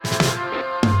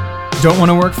Don't want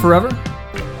to work forever?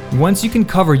 Once you can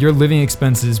cover your living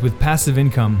expenses with passive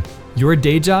income, your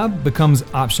day job becomes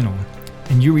optional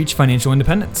and you reach financial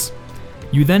independence.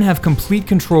 You then have complete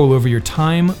control over your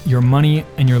time, your money,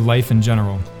 and your life in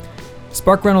general.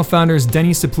 Spark Rental founders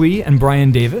Denny Suplee and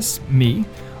Brian Davis, me,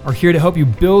 are here to help you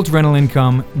build rental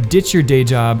income, ditch your day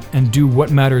job, and do what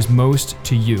matters most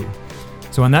to you.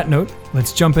 So on that note,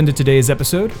 let's jump into today's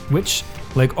episode, which,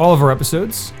 like all of our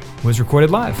episodes, was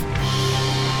recorded live.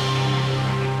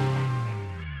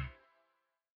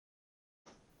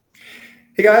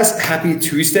 Hey guys, happy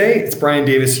Tuesday. It's Brian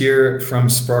Davis here from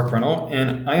Spark Rental,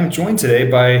 and I am joined today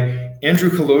by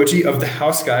Andrew Kaloji of the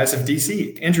House Guys of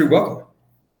DC. Andrew, welcome.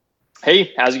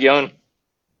 Hey, how's it going?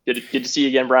 Good to see you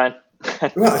again, Brian.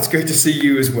 Well, it's great to see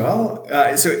you as well.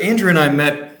 So Andrew and I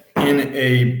met in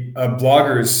a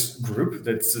bloggers group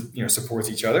that supports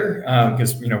each other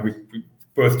because we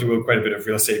both do quite a bit of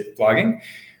real estate blogging,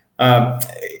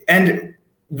 and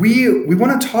we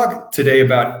want to talk today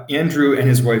about Andrew and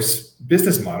his wife's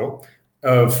business model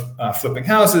of flipping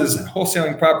houses and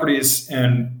wholesaling properties,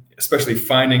 and especially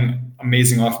finding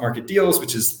amazing off-market deals,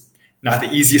 which is not the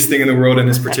easiest thing in the world in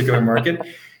this particular market.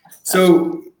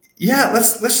 So yeah,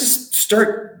 let's just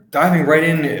start diving right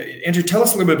in. Andrew, tell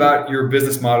us a little bit about your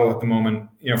business model at the moment.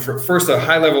 For first a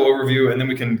high-level overview, and then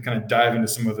we can kind of dive into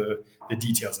some of the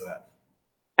details of that.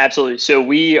 Absolutely. So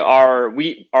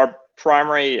our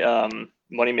primary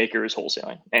moneymaker is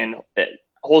wholesaling, and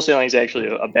wholesaling is actually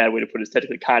a bad way to put it. It's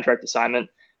technically contract assignment,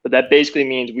 but that basically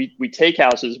means we take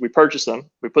houses, we purchase them,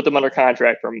 we put them under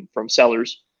contract from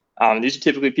sellers. These are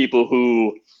typically people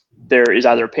who there is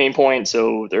either a pain point,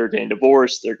 so they're getting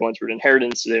divorced, they're going through an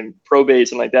inheritance, probate,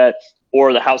 something like that,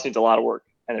 or the house needs a lot of work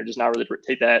and they're just not really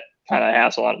take that kind of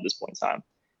hassle on at this point in time.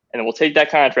 And then we'll take that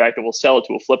contract and we'll sell it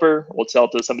to a flipper, we'll sell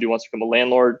it to somebody who wants to become a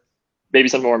landlord, maybe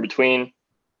somewhere in between,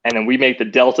 and then we make the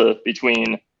delta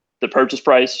between the purchase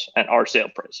price and our sale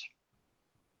price.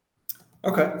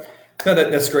 Okay, no,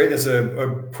 that's great. That's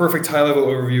a perfect high-level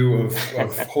overview of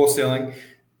wholesaling.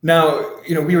 Now,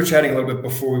 we were chatting a little bit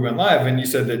before we went live, and you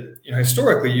said that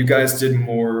historically you guys did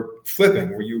more flipping,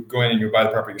 where you go in and you buy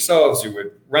the property yourselves, you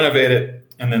would renovate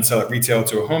it, and then sell it retail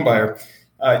to a home buyer.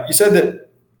 You said that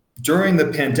during the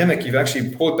pandemic you've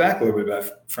actually pulled back a little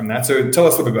bit from that. So tell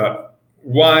us a little bit about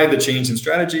why the change in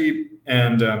strategy,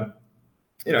 and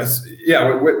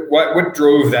what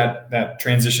drove that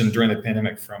transition during the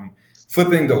pandemic from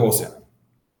flipping to wholesaling?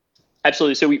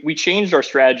 Absolutely. So we changed our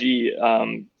strategy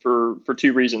for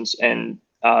two reasons, and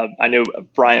I know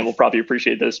Brian will probably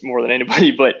appreciate this more than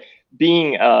anybody. But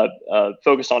being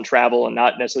focused on travel and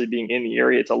not necessarily being in the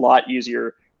area, it's a lot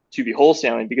easier to be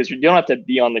wholesaling because you don't have to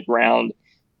be on the ground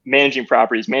managing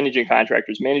properties, managing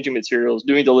contractors, managing materials,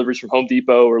 doing deliveries from Home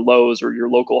Depot or Lowe's or your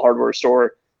local hardware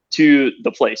store to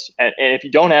the place. And if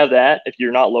you don't have that, if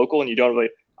you're not local and you don't have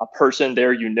a person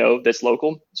there that's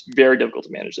local, it's very difficult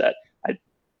to manage that.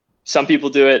 Some people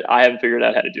do it. I haven't figured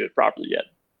out how to do it properly yet.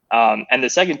 And the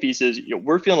second piece is,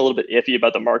 we're feeling a little bit iffy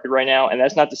about the market right now. And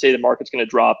that's not to say the market's going to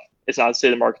drop. It's not to say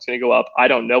the market's going to go up. I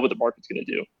don't know what the market's going to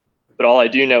do. But all I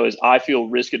do know is I feel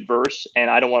risk adverse,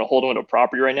 and I don't want to hold on to a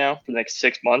property right now for the next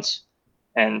 6 months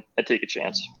and take a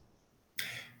chance.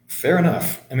 Fair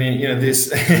enough. I mean,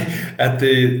 this at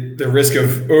the risk of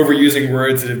overusing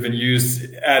words that have been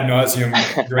used ad nauseum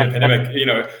during the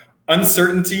pandemic,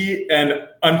 uncertainty and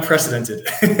unprecedented.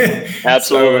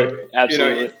 Absolutely.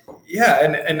 Absolutely.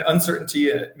 And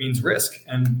uncertainty means risk.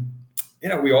 And,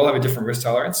 we all have a different risk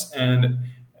tolerance. And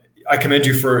I commend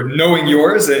you for knowing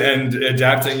yours and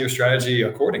adapting your strategy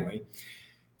accordingly.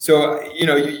 So,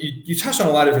 you touched on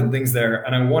a lot of different things there,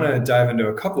 and I want to dive into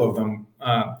a couple of them.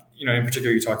 In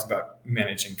particular, you talked about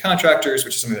managing contractors,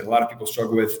 which is something that a lot of people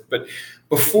struggle with. But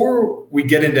before we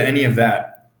get into any of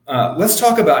that, let's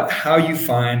talk about how you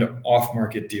find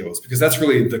off-market deals, because that's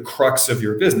really the crux of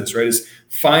your business, right? Is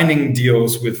finding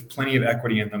deals with plenty of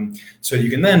equity in them so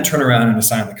you can then turn around and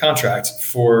assign the contract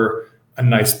for a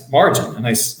nice margin, a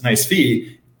nice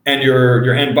fee, and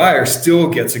your end buyer still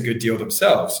gets a good deal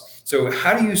themselves. So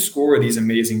how do you score these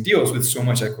amazing deals with so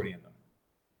much equity in them?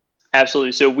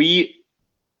 Absolutely. So we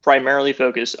primarily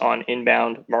focus on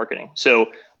inbound marketing.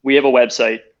 So we have a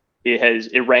website.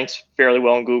 It ranks fairly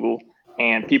well in Google,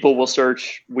 and people will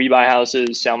search "we buy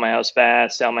houses," "sell my house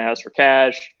fast," "sell my house for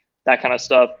cash," that kind of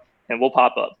stuff, and we'll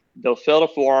pop up. They'll fill out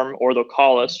a form or they'll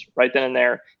call us right then and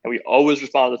there, and we always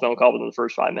respond to the phone call within the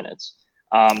first 5 minutes.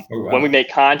 When we make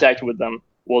contact with them,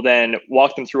 we'll then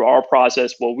walk them through our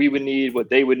process, what we would need, what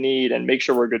they would need, and make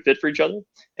sure we're a good fit for each other.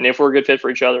 And if we're a good fit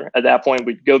for each other, at that point,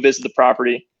 we'd go visit the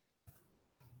property,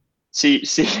 see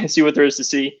what there is to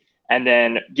see, and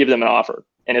then give them an offer.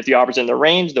 And if the offer's in their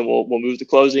range, then we'll move to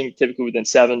closing, typically within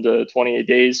 7 to 28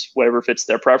 days, whatever fits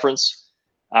their preference.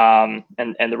 And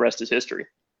the rest is history.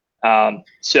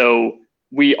 So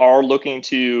we are looking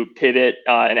to pivot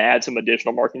and add some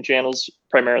additional marketing channels,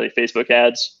 primarily Facebook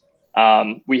ads.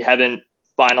 We haven't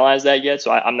finalized that yet,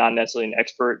 so I'm not necessarily an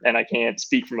expert, and I can't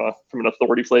speak from an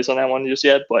authority place on that one just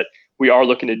yet. But we are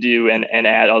looking to do and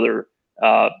add other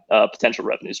potential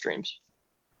revenue streams.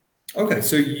 Okay,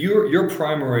 so your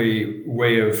primary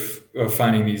way of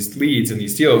finding these leads and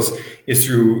these deals is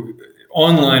through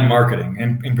online marketing,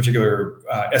 and in particular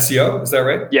SEO. Is that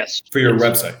right? Yes. For your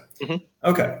website. Mm-hmm.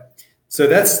 Okay, so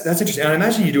that's interesting. And I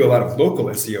imagine you do a lot of local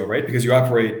SEO, right? Because you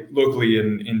operate locally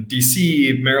in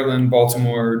DC, Maryland,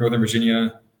 Baltimore, Northern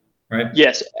Virginia, right?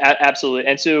 Yes, absolutely.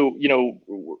 And so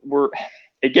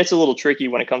it gets a little tricky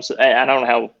when it comes to, I don't know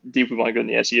how deep we want to go in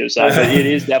the SEO side, but it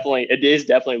is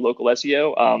definitely local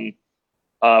SEO.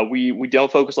 We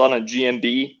don't focus a lot on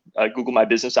GMB, Google My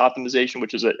Business Optimization,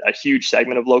 which is a huge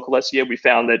segment of local SEO. We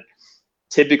found that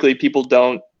typically people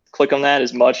don't click on that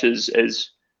as much as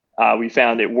we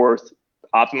found it worth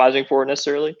optimizing for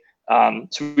necessarily.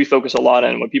 So we focus a lot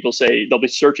on when people say they'll be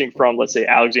searching from, let's say,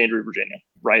 Alexandria, Virginia,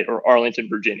 right? Or Arlington,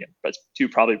 Virginia. That's two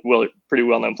probably pretty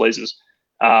well-known places.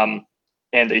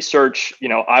 And they search,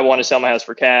 I want to sell my house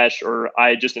for cash, or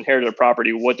I just inherited a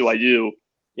property. What do I do?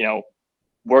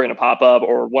 We're going to pop up,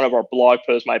 or one of our blog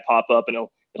posts might pop up, and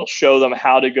it'll show them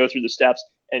how to go through the steps.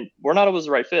 And we're not always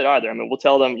the right fit either. I mean, we'll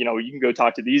tell them, you can go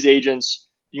talk to these agents,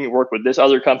 you can work with this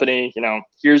other company,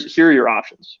 here are your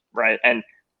options, right? And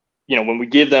when we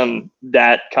give them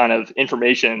that kind of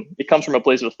information, it comes from a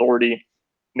place of authority,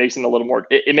 makes them a little more,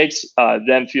 it makes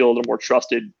them feel a little more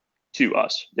trusted to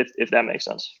us, if that makes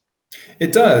sense.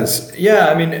 It does. Yeah.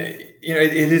 I mean, it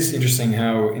is interesting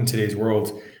how in today's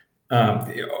world,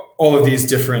 all of these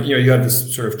different, you have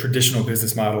this sort of traditional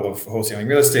business model of wholesaling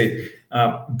real estate,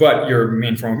 but your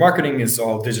main form of marketing is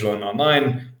all digital and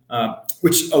online,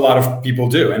 which a lot of people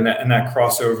do. And that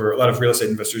crossover, a lot of real estate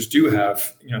investors do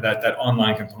have, that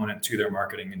online component to their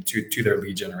marketing and to their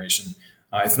lead generation.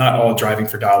 It's not all driving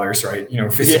for dollars, right?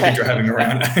 Physically driving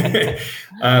around.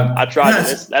 I tried.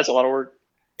 That's a lot of work.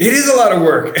 It is a lot of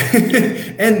work.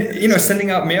 And,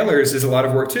 sending out mailers is a lot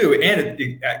of work too. And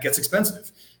it gets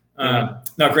expensive. Now,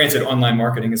 granted, online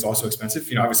marketing is also expensive.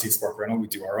 Obviously at Spark Rental, we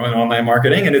do our own online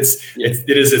marketing, and it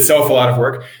is itself a lot of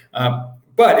work.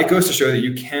 But it goes to show that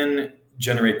you can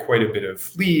generate quite a bit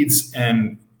of leads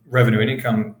and revenue and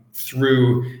income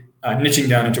through niching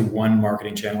down into one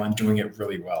marketing channel and doing it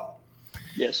really well.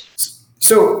 Yes.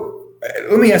 So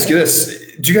let me ask you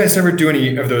this. Do you guys ever do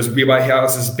any of those We Buy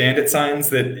Houses bandit signs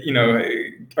that,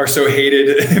 are so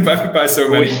hated by so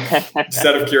many, just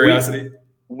out of curiosity?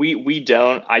 We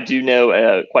don't. I do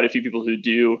know quite a few people who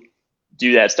do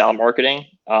that style of marketing.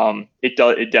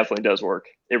 It definitely does work.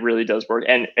 It really does work.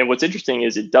 And what's interesting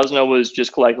is it doesn't always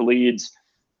just collect leads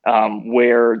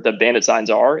where the bandit signs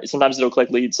are. Sometimes it'll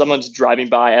collect leads. Someone's driving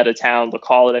by out of town, they'll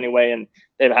call it anyway, and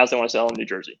they have a house they want to sell in New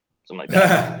Jersey, something like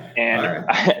that.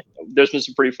 And there's been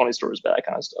some pretty funny stories about that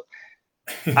kind of stuff.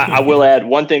 I will add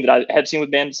one thing that I have seen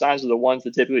with bandit signs are the ones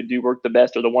that typically do work the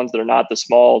best are the ones that are not the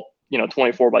small,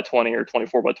 24 by 20 or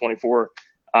 24 by 24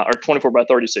 or 24 by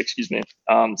 36,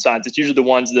 signs. It's usually the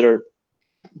ones that are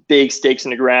big stakes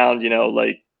in the ground,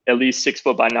 like at least 6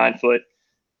 foot by 9 foot,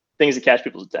 things that catch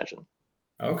people's attention.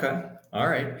 Okay. All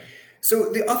right.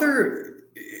 So the other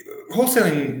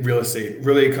wholesaling real estate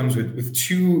really comes with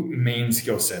two main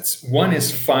skill sets. One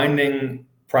is finding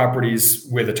properties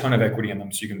with a ton of equity in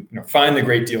them, so you can find the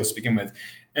great deals to begin with.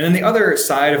 And then the other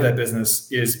side of that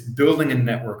business is building a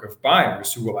network of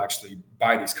buyers who will actually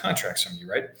buy these contracts from you,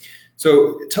 right?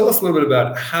 So tell us a little bit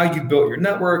about how you built your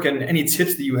network and any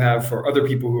tips that you have for other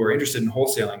people who are interested in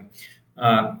wholesaling,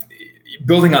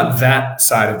 building out that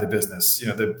side of the business,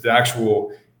 the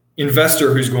actual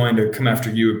investor who's going to come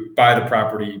after you, buy the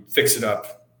property, fix it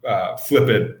up, flip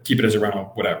it, keep it as a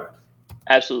rental, whatever.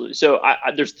 Absolutely. So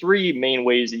there's three main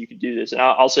ways that you could do this. And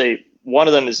I'll say one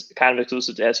of them is kind of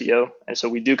exclusive to SEO. And so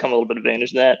we do come a little bit of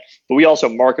advantage of that, but we also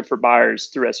market for buyers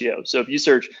through SEO. So if you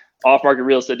search off-market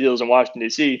real estate deals in Washington,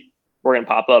 D.C., we're going to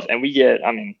pop up, and we get,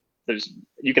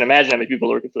 you can imagine how many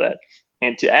people are looking for that.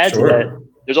 And to add to that,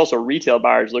 there's also retail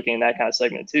buyers looking in that kind of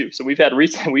segment too. So we've had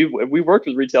we worked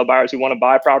with retail buyers who want to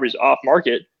buy properties off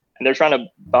market, and they're trying to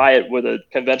buy it with a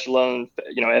conventional loan,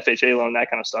 FHA loan, that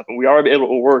kind of stuff. And we are able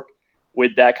to work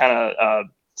with that kind of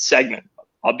segment,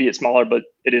 albeit smaller, but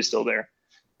it is still there.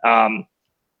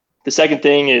 The second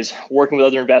thing is working with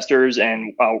other investors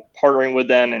and partnering with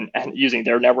them and using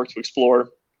their network to explore.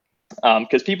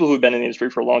 Because people who've been in the industry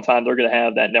for a long time, they're going to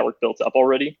have that network built up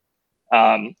already.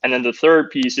 And then the third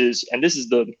piece is, and this is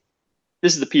the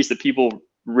piece that people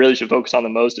really should focus on the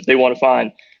most if they want to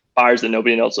find buyers that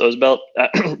nobody else knows about.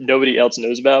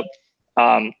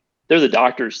 They're the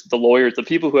doctors, the lawyers, the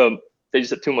people they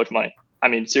just have too much money. I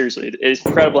mean, seriously, it's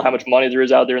incredible how much money there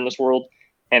is out there in this world,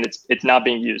 and it's not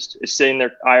being used. It's sitting in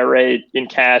their IRA in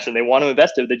cash, and they want to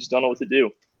invest it, they just don't know what to do.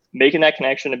 Making that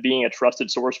connection and being a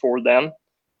trusted source for them,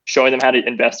 showing them how to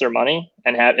invest their money,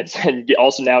 and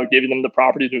also now giving them the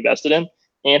property to invest it in,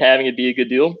 and having it be a good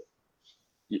deal,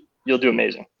 you'll do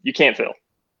amazing. You can't fail.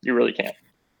 You really can't.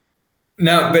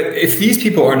 Now, but if these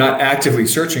people are not actively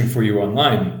searching for you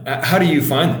online, how do you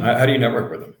find them? How do you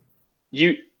network with them?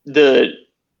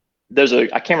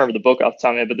 I can't remember the book off the top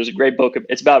of my head, but there's a great book.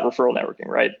 It's about referral networking,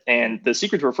 right? And the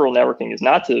secret to referral networking is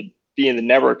not to be in the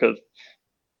network of,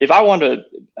 if I want to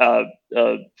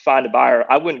find a buyer,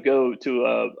 I wouldn't go to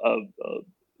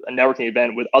a networking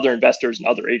event with other investors and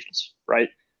other agents, right?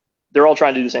 They're all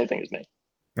trying to do the same thing as me.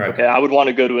 Right. Okay. I would want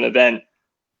to go to an event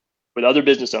with other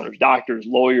business owners, doctors,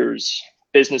 lawyers,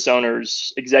 business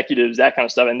owners, executives, that kind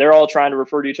of stuff. And they're all trying to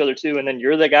refer to each other too. And then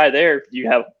you're the guy there. You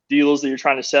have deals that you're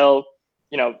trying to sell.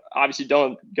 Obviously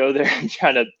don't go there and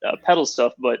try to peddle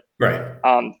stuff, but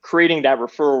right. Creating that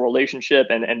referral relationship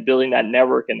and building that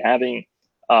network and having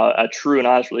a true and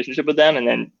honest relationship with them,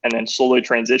 and then slowly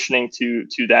transitioning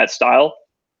to that style,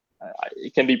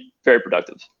 it can be very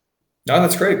productive. No,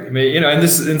 that's great. I mean, and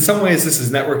this, in some ways, this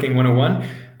is networking 101.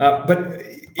 But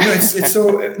it's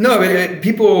so most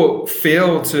people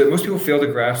fail to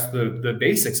grasp the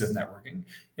basics of networking,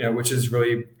 which is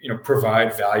really,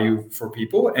 provide value for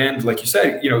people. And like you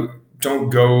said, don't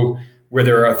go where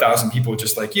there are 1,000 people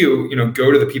just like you,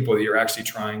 go to the people that you're actually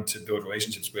trying to build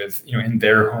relationships with, in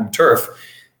their home turf,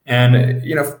 and,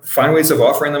 find ways of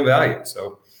offering them value.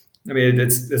 So, I mean,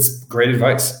 it's great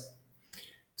advice.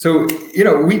 So,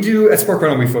 we do at Spark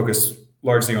Rental, we focus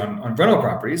largely on rental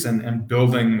properties and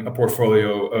building a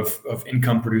portfolio of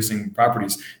income producing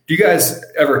properties. Do you guys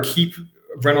ever keep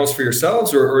rentals for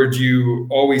yourselves, or do you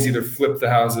always either flip the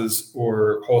houses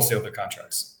or wholesale the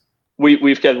contracts?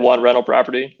 We've kept one rental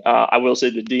property. I will say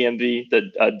the DMV,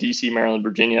 the DC, Maryland,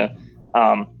 Virginia,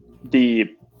 the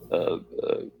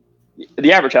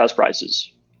average house price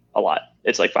is a lot.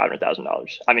 It's like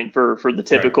 $500,000. I mean, for the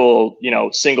typical,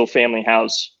 right, single family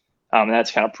house, that's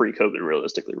kind of pre-COVID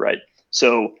realistically, right?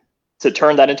 So to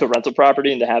turn that into a rental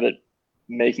property and to have it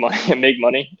make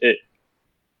money,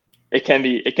 it can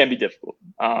be difficult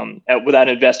without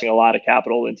investing a lot of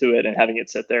capital into it and having it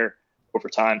sit there over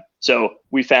time. So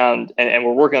we found, and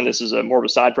we're working on this as more of a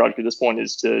side project at this point,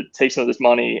 is to take some of this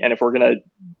money, and if we're going to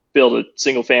build a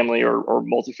single family or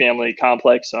multifamily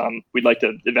complex, we'd like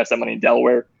to invest that money in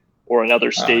Delaware or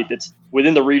another state that's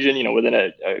within the region, within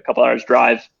a couple hours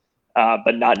drive,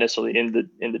 but not necessarily in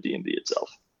the DMV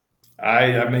itself.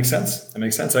 That makes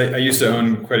sense. I used to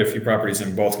own quite a few properties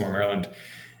in Baltimore, Maryland,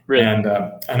 really? And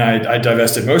I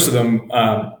divested most of them,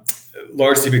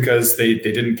 largely because they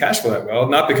didn't cash flow that well,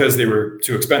 not because they were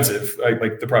too expensive,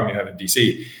 like the problem you have in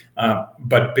DC,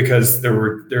 but because there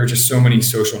were just so many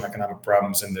social and economic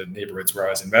problems in the neighborhoods where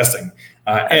I was investing,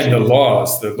 and the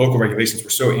local regulations were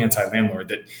so anti-landlord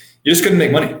that you just couldn't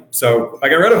make money. So I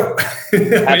got rid of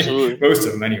them. Absolutely. Most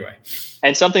of them anyway.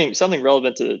 And something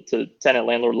relevant to tenant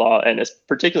landlord law, and it's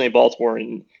particularly in Baltimore,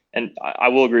 and I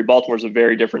will agree, Baltimore is a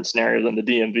very different scenario than the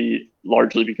DMV,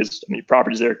 largely because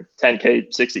properties there $10K,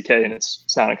 $60K, and it's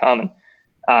not uncommon.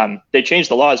 They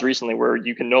changed the laws recently where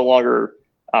you can no longer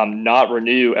not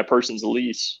renew a person's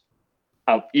lease,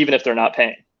 even if they're not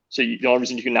paying. So the only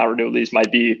reason you can not renew a lease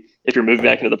might be if you're moving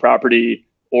back into the property,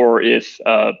 or if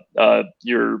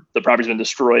the property's been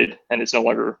destroyed and it's no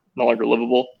longer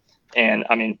livable. And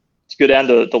to go down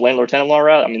the landlord-tenant law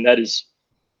route,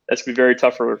 that's gonna be very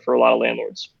tough for a lot of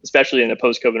landlords, especially in a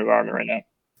post-COVID environment right now.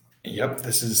 Yep,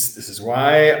 this is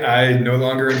why I no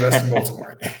longer invest in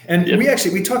Baltimore. And yep,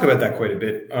 we talk about that quite a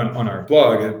bit on our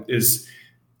blog, is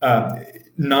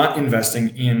not investing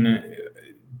in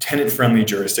tenant-friendly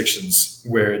jurisdictions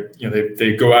where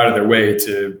they go out of their way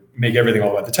to make everything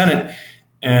all about the tenant,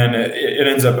 and it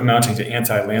ends up amounting to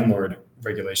anti-landlord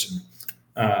regulation.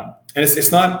 And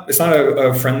it's not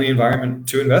a friendly environment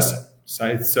to invest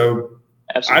in. So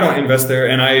absolutely, I don't invest there,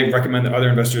 and I recommend that other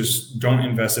investors don't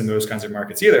invest in those kinds of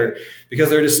markets either, because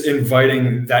they're just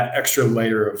inviting that extra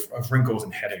layer of wrinkles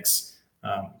and headaches.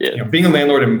 Being a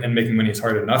landlord and making money is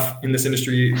hard enough in this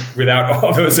industry without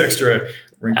all those extra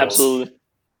wrinkles. Absolutely.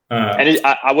 And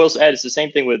I will add, it's the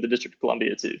same thing with the District of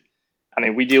Columbia too.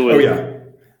 We deal with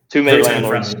too many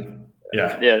landlords.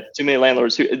 Too many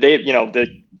landlords who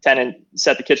the tenant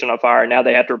set the kitchen on fire. Now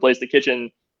they have to replace the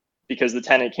kitchen because the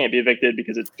tenant can't be evicted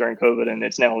because it's during COVID and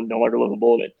it's now no longer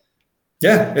livable.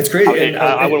 Yeah, it's crazy.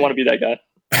 I wouldn't want to be that guy.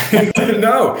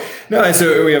 No. And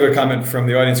so we have a comment from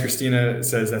the audience. Christina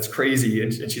says that's crazy,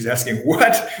 and she's asking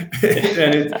what.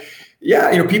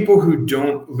 And people who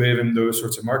don't live in those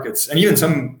sorts of markets, and even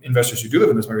some investors who do live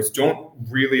in those markets, don't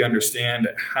really understand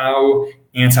how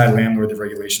anti-landlord the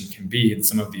regulation can be in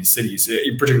some of these cities,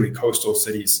 particularly coastal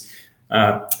cities.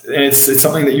 And it's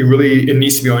something that it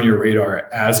needs to be on your radar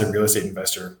as a real estate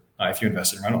investor if you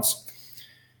invest in rentals.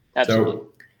 Absolutely.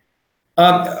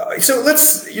 So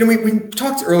let's, we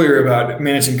talked earlier about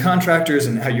managing contractors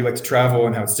and how you like to travel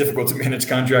and how it's difficult to manage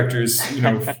contractors,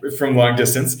 from long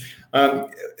distance.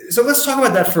 So let's talk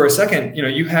about that for a second.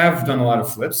 You have done a lot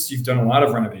of flips, you've done a lot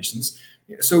of renovations.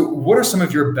 So what are some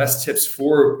of your best tips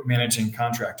for managing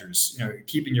contractors,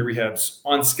 keeping your rehabs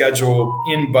on schedule,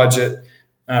 in budget?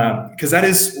 Because that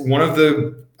is one of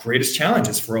the greatest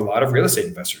challenges for a lot of real estate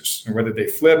investors, whether they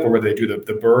flip or whether they do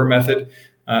the BRRRR method.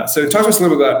 So talk to us a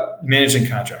little bit about managing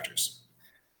contractors.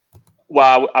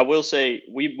 Well, I will say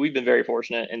we've been very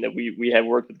fortunate in that we have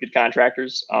worked with good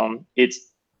contractors.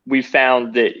 We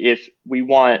found that if we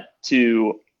want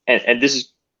to, and this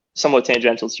is somewhat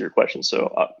tangential to your question,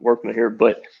 so working with here,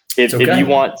 but if you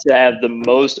want to have the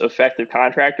most effective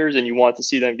contractors and you want to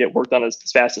see them get work done as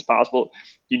fast as possible,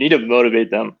 you need to motivate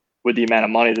them with the amount of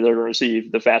money that they're going to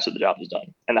receive, the faster the job is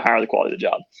done and the higher the quality of the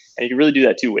job. And you can really do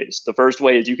that two ways. The first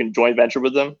way is you can joint venture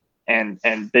with them and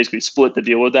basically split the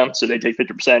deal with them. So they take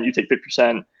 50%, you take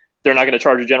 50%. They're not going to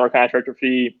charge a general contractor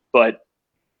fee, but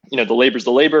the labor's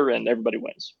the labor and everybody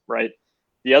wins, right?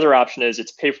 The other option is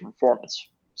it's pay for performance.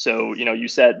 So, you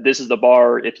said this is the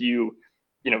bar. If you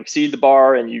exceed the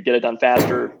bar and you get it done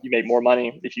faster, you make more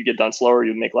money. If you get done slower,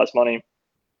 you make less money.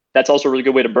 That's also a really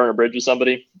good way to burn a bridge with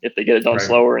somebody if they get it done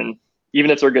slower. And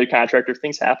even if they're a good contractor,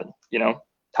 things happen.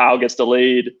 Tile gets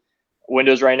delayed.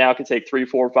 Windows right now can take 3,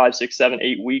 4, 5, 6, 7,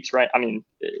 8 weeks, right? I mean,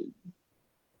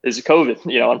 it's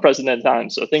COVID, unprecedented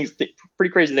times. So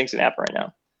pretty crazy things can happen right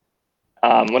now.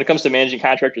 When it comes to managing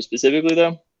contractors specifically,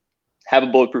 though, have a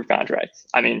bulletproof contract.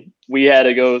 I mean, we had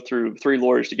to go through 3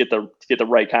 lawyers to get the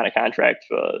right kind of contract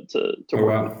to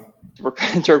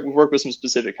work with some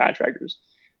specific contractors.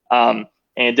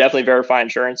 And definitely verify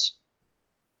insurance.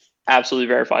 Absolutely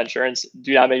verify insurance.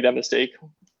 Do not make that mistake.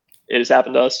 It has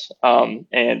happened to us.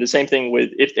 And the same thing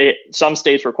with some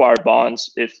states require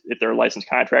bonds if they're a licensed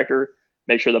contractor.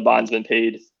 Make sure the bond's been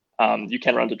paid. You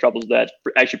can run into troubles with that.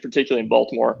 Actually, particularly in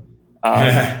Baltimore.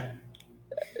 That's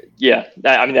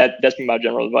been my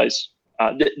general advice.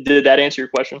 Did that answer your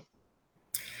question?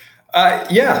 No,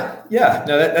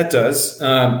 that does.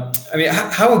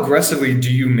 How aggressively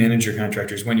do you manage your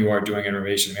contractors when you are doing a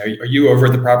renovation? Are you over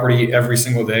at the property every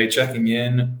single day checking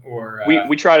in, or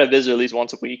we try to visit at least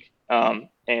once a week? And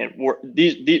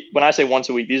when I say once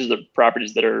a week, these are the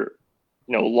properties that are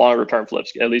longer term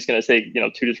flips, at least going to take 2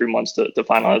 to 3 months to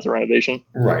finalize the renovation.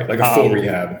 Right, like a full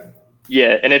rehab.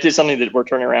 Yeah, and if it's something that we're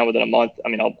turning around within a month,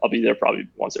 I'll be there probably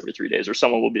once every 3 days, or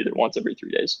someone will be there once every 3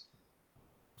 days.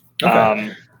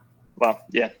 Okay. Well,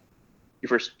 yeah. You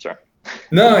first, sorry.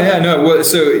 No. Well,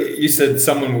 so you said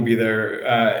someone will be there,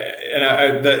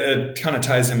 and that kind of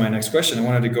ties in my next question. I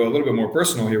wanted to go a little bit more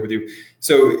personal here with you.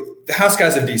 So the House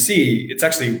Guys of DC, it's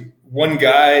actually one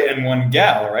guy and one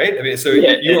gal, right?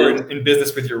 You are in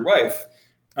business with your wife.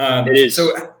 It is.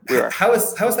 So how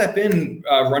has that been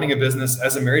running a business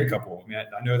as a married couple?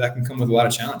 I know that can come with a lot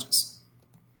of challenges.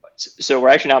 So we're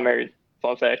actually not married.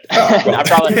 Fun fact. Oh, well. I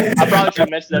probably should have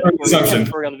mentioned that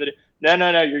before on the video.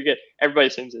 No, you're good. Everybody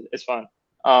assumes it. It's fine.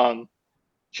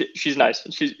 She's nice.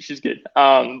 She's good.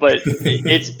 But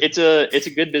it's a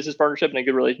good business partnership and a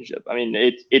good relationship.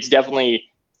 It's definitely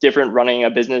different running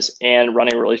a business and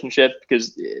running a relationship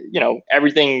because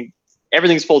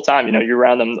everything's full time. You're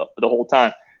around them the whole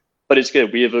time. But it's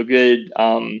good. We have a good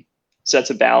sense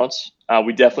of balance.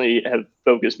 We definitely have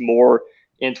focused more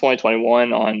in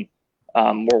 2021 on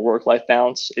more work-life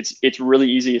balance. It's really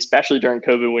easy, especially during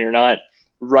COVID when you're not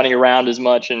running around as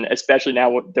much, and especially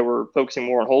now that we're focusing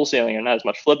more on wholesaling and not as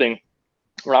much flipping,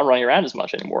 we're not running around as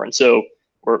much anymore. And so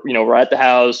we're at the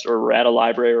house, or we're at a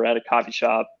library, or at a coffee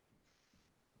shop.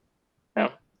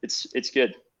 It's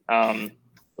good.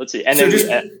 Let's see. And then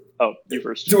you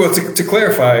first. So, well, to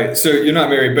clarify, so you're not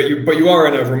married, but you are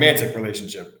in a romantic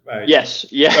relationship. Right? Yes.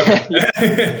 Yeah.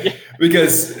 Okay.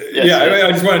 Because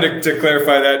I just wanted to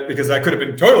clarify that because I could have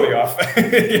been totally off.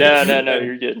 No,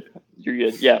 you're good. You're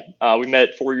good. Yeah. We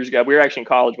met 4 years ago. We were actually in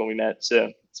college when we met,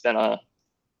 so it's been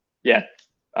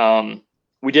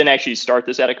we didn't actually start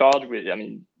this out of college.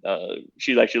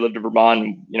 She actually lived in Vermont.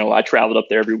 And, I traveled up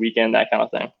there every weekend, that kind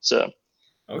of thing. So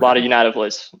a lot of United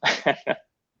Place.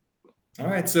 All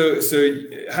right. So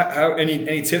how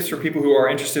any tips for people who are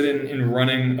interested in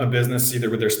running a business, either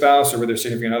with their spouse or with their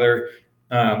significant other?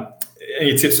 Um,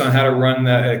 any tips on how to run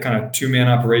that kind of two-man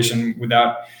operation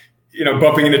without,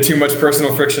 bumping into too much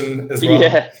personal friction as well?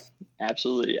 Yeah,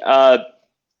 absolutely.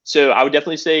 So I would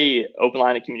definitely say open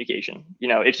line of communication.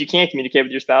 If you can't communicate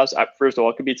with your spouse, first of all,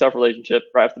 it could be a tough relationship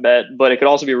right off the bat, but it could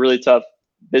also be a really tough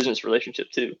business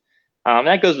relationship too.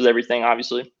 That goes with everything,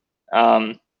 obviously.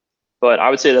 Um, but I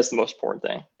would say that's the most important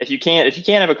thing. If you can't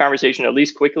have a conversation at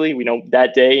least quickly, we know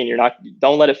that day, and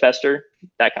don't let it fester,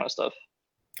 that kind of stuff.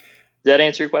 Does that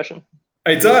answer your question?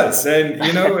 It does, and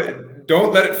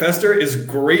don't let it fester is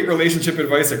great relationship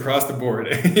advice across the board.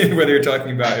 Whether you're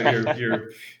talking about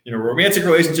your romantic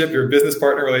relationship, your business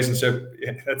partner relationship,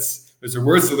 those are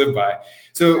words to live by.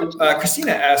 So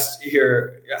Christina asked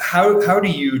here, how do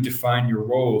you define your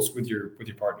roles with your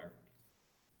partner?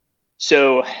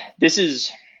 So this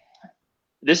is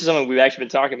something we've actually been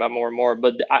talking about more and more,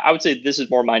 but I would say this is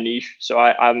more my niche. So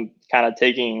I'm kind of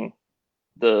taking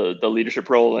the leadership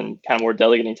role and kind of more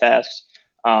delegating tasks.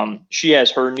 She has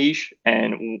her niche,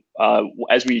 and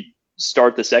as we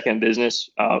start the second business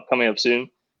coming up soon,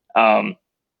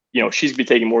 she's be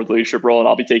taking more of the leadership role, and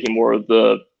I'll be taking more of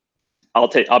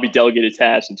I'll be delegated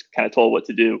tasks and kind of told what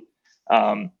to do.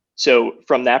 So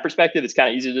from that perspective, it's kind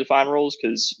of easy to define roles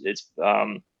because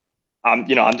I'm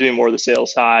doing more of the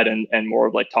sales side and more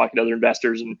of like talking to other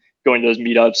investors and going to those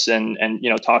meetups and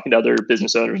talking to other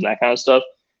business owners and that kind of stuff.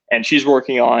 And she's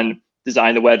working on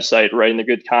designing the website, writing the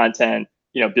good content,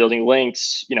 building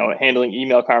links, handling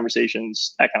email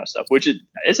conversations, that kind of stuff, which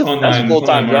that's a full-time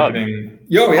Online job. marketing.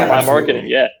 Oh yeah, Online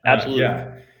marketing. absolutely. Yeah, absolutely.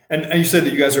 Yeah. And you said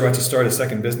that you guys are about to start a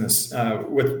second business.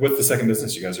 What's the second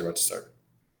business you guys are about to start?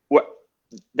 What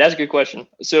That's a good question.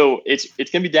 So it's going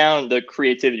to be down the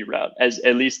creativity route as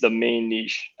at least the main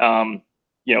niche.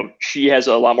 She has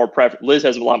a lot more Liz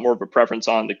has a lot more of a preference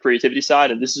on the creativity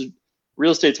side, and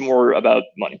real estate's more about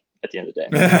money at the end of the day,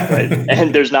 right?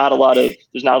 And there's not a lot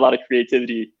of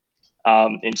creativity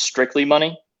in strictly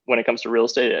money when it comes to real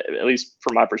estate, at least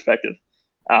from my perspective.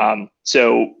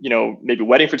 So maybe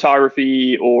wedding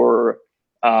photography or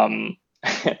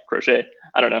crochet.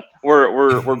 I don't know.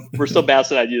 We're still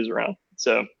bouncing ideas around.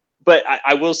 So, but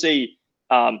I will say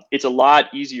it's a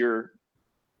lot easier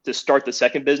to start the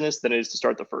second business than it is to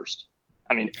start the first.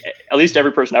 I mean, at least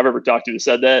every person I've ever talked to has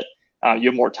said that. You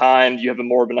have more time. You have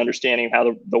more of an understanding of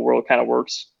how the world kind of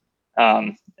works,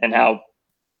 and how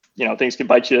things can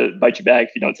bite you back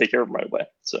if you don't take care of them right away.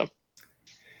 So.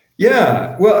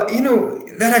 Yeah, well,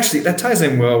 that ties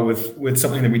in well with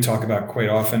something that we talk about quite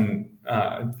often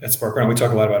at Spark Run. We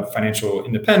talk a lot about financial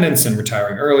independence and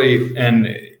retiring early,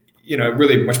 and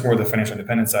really much more the financial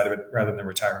independence side of it rather than the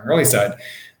retiring early side.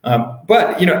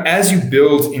 But as you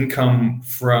build income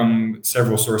from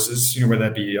several sources, whether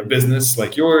that be a business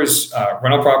like yours,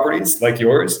 rental properties like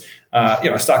yours,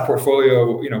 a stock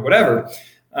portfolio, whatever,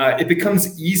 it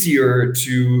becomes easier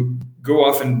to go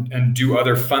off and do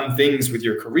other fun things with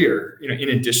your career, in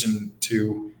addition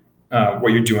to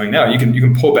what you're doing now. You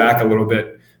can pull back a little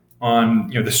bit on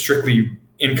the strictly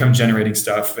income generating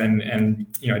stuff and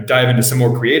dive into some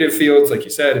more creative fields, like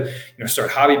you said, start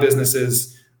hobby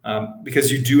businesses,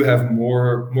 because you do have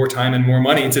more time and more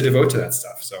money to devote to that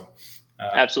stuff. So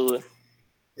Absolutely.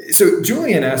 So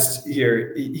Julian asked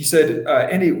here, he said,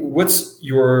 Andy, what's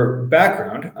your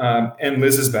background and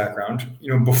Liz's background,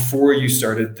 before you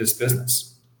started this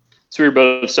business? So we were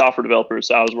both software developers.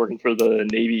 So I was working for the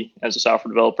Navy as a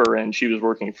software developer, and she was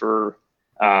working for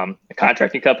a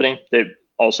contracting company. They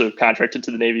also contracted to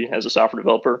the Navy as a software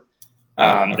developer.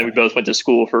 Okay. And we both went to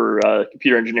school for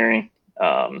computer engineering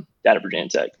down at Virginia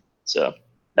Tech. So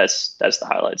that's the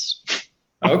highlights.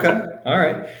 Okay. All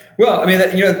right. Well, I mean,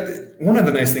 one of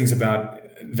the nice things about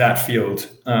that field,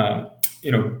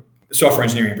 software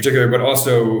engineering in particular, but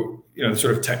also, the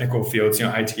sort of technical fields,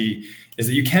 IT, is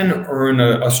that you can earn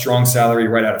a strong salary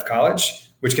right out of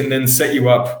college, which can then set you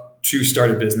up to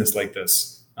start a business like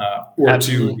this, or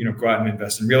Absolutely. To, go out and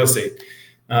invest in real estate.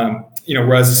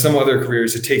 Whereas some other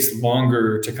careers, it takes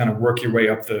longer to kind of work your way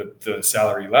up the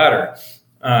salary ladder.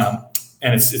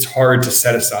 And it's hard to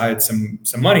set aside some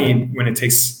money when it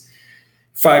takes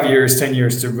 5 years, 10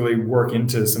 years to really work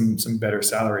into some better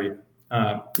salary.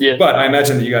 Yeah. But I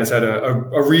imagine that you guys had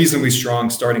a reasonably strong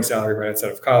starting salary right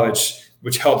outside of college,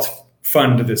 which helped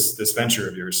fund this venture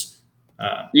of yours.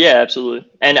 Yeah, absolutely.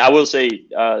 And I will say,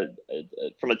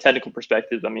 from a technical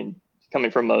perspective, I mean,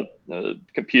 coming from a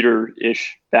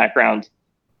computer-ish background,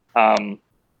 doing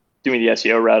the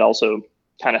SEO route also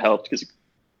kind of helped because it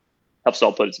helps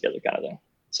all put it together kind of thing.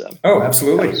 So, Oh,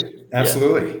 absolutely.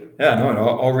 Absolutely. Yeah, no, it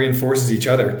all reinforces each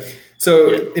other. yeah,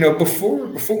 So,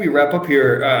 before we wrap up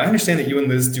here, I understand that you and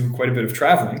Liz do quite a bit of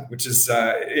traveling, which is,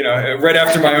 right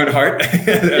after my own heart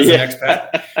as an yeah.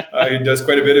 expat who does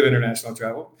quite a bit of international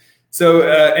travel. So,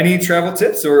 any travel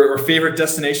tips or favorite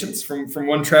destinations from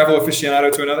one travel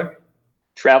aficionado to another?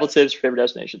 Travel tips, favorite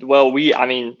destinations. Well, I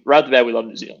mean, right off the bat, we love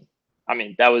New Zealand. I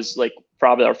mean, that was like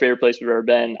probably our favorite place we've ever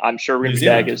been. I'm sure we're New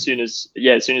gonna be back Zealand.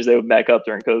 as soon as they open back up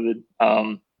during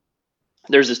COVID.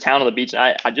 There's this town on the beach,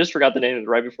 and I just forgot the name of it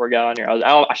right before I got on here.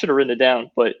 I should have written it down,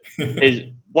 but it's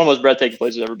one of the most breathtaking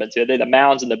places I've ever been to. They had the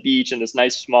mountains and the beach and this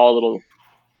nice small little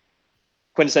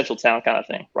quintessential town kind of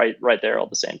thing, right there all at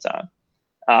the same time.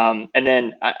 And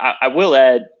then I will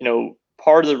add,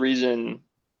 part of the reason,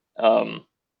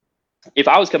 if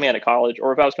I was coming out of college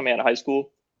or if I was coming out of high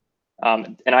school,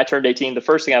 and I turned 18, the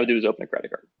first thing I would do is open a credit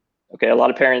card. Okay, a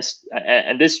lot of parents,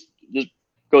 and this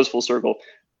goes full circle.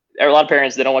 There are a lot of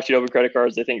parents, they don't want you to open credit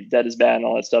cards. They think debt is bad and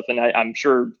all that stuff. And I'm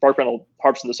sure Park Rental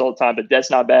harps on this all the time, but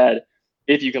debt's not bad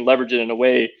if you can leverage it in a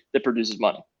way that produces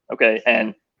money. Okay,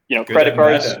 and Good credit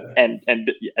cards dad.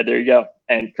 and there you go.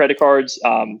 And credit cards,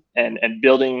 and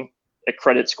building a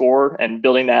credit score and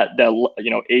building that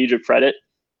age of credit.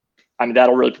 I mean,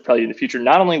 that'll really propel you in the future.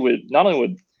 Not only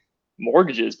with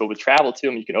mortgages, but with travel too. I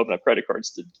mean, you can open up credit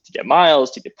cards to get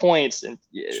miles, to get points, and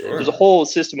Sure. there's a whole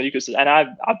system and ecosystem. And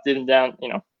I've been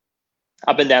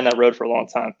down that road for a long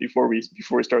time before we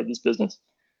started this business.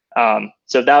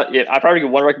 So I probably give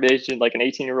one recommendation, like an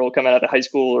 18-year-old coming out of high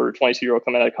school or a 22-year-old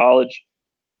coming out of college,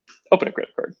 open a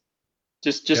credit card.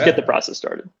 Just get the process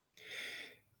started.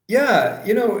 Yeah,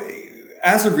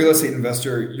 as a real estate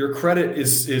investor, your credit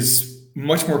is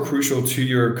much more crucial to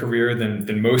your career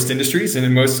than most industries and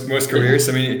in most careers.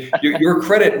 I mean, your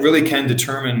credit really can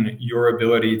determine your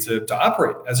ability to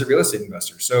operate as a real estate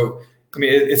investor. So, I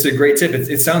mean, it's a great tip.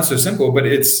 It sounds so simple, but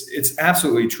it's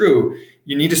absolutely true.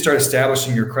 You need to start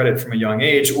establishing your credit from a young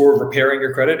age, or repairing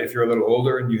your credit if you're a little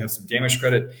older and you have some damaged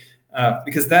credit,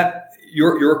 because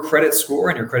your credit score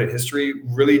and your credit history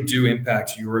really do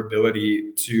impact your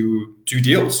ability to do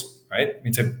deals, right? I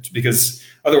mean, because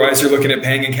otherwise you're looking at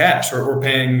paying in cash or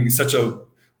paying such a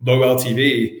low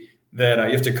LTV that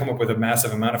you have to come up with a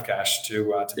massive amount of cash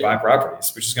to buy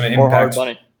properties, which is going to impact. Or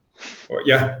hard money.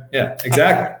 Yeah,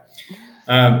 exactly.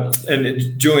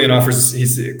 And Julian offers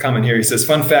his comment here. He says,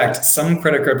 fun fact, some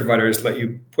credit card providers let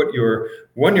you put your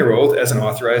 1-year-old as an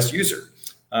authorized user.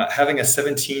 Having a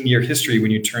 17-year history when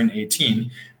you turn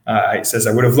 18. He says,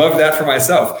 I would have loved that for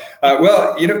myself.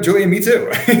 Well, Julian, me too.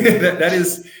 that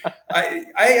is,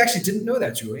 I actually didn't know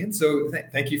that, Julian. So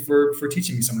thank you for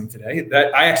teaching me something today.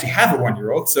 That I actually have a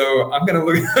 1-year-old. So I'm gonna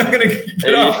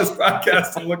get off this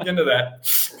podcast and look into that.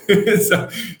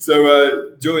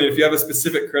 so Julian, if you have a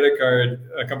specific credit card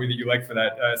company that you like for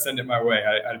that, send it my way.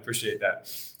 I'd appreciate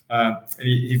that. And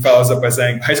he follows up by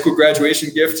saying, high school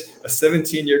graduation gift, a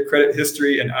 17-year credit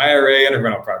history, an IRA, and a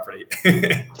rental property.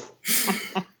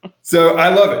 So I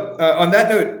love it. On that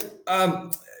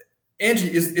note,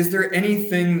 Angie, is there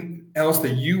anything else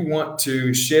that you want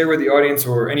to share with the audience,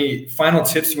 or any final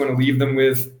tips you want to leave them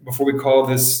with before we call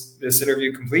this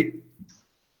interview complete?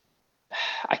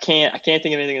 I can't think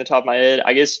of anything on the top of my head.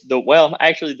 I guess the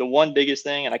one biggest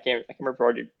thing, and I can't remember if I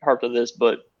already harped on this,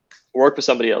 but work with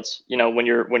somebody else. When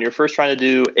you're first trying to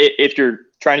do, if you're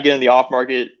trying to get in the off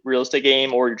market real estate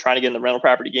game, or you're trying to get in the rental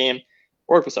property game,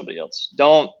 work with somebody else.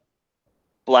 Don't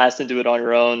blast into it on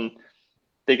your own,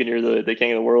 thinking you're the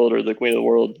king of the world or the queen of the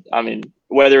world. I mean,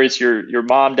 whether it's your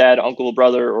mom, dad, uncle,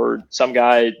 brother, or some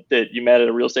guy that you met at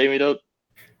a real estate meetup,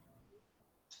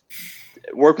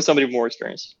 work with somebody with more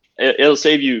experience. It'll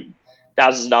save you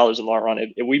thousands of dollars in the long run.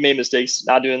 If we made mistakes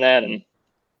not doing that, and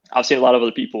I've seen a lot of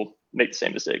other people make the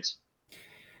same mistakes.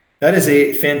 That is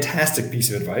a fantastic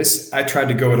piece of advice. I tried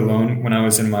to go it alone when I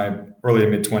was in my early to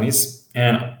mid 20s,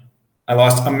 and I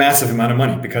lost a massive amount of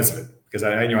money because of it. Because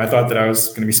I thought that I was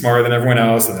going to be smarter than everyone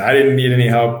else, and I didn't need any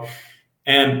help,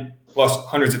 and lost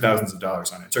hundreds of thousands of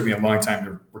dollars on it. It took me a long time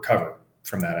to recover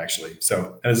from that, actually.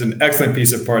 So that is an excellent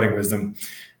piece of parting wisdom.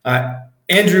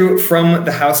 Andrew from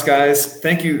the House Guys,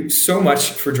 thank you so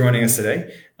much for joining us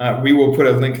today. We will put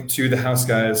a link to the House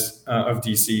Guys of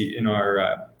DC in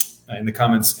the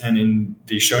comments and in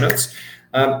the show notes.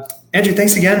 Andrew,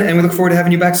 thanks again, and we look forward to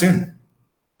having you back soon.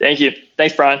 Thank you.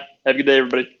 Thanks, Brian. Have a good day,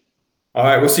 everybody. All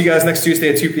right, we'll see you guys next Tuesday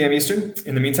at 2 p.m. Eastern.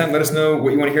 In the meantime, let us know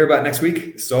what you want to hear about next week.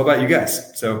 It's all about you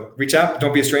guys. So reach out,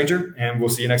 don't be a stranger, and we'll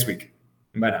see you next week.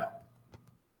 Bye now.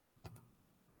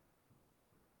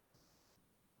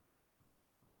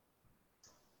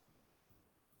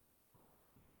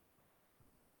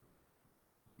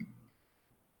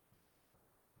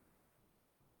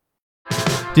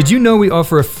 Did you know we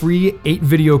offer a free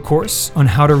 8-video course on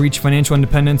how to reach financial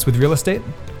independence with real estate?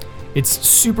 It's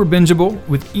super bingeable,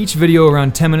 with each video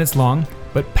around 10 minutes long,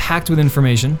 but packed with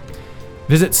information.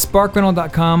 Visit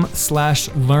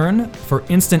sparkrental.com/learn for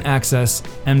instant access,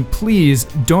 and please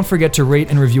don't forget to rate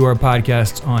and review our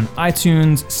podcast on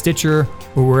iTunes, Stitcher,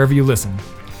 or wherever you listen.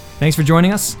 Thanks for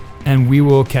joining us, and we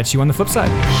will catch you on the flip side.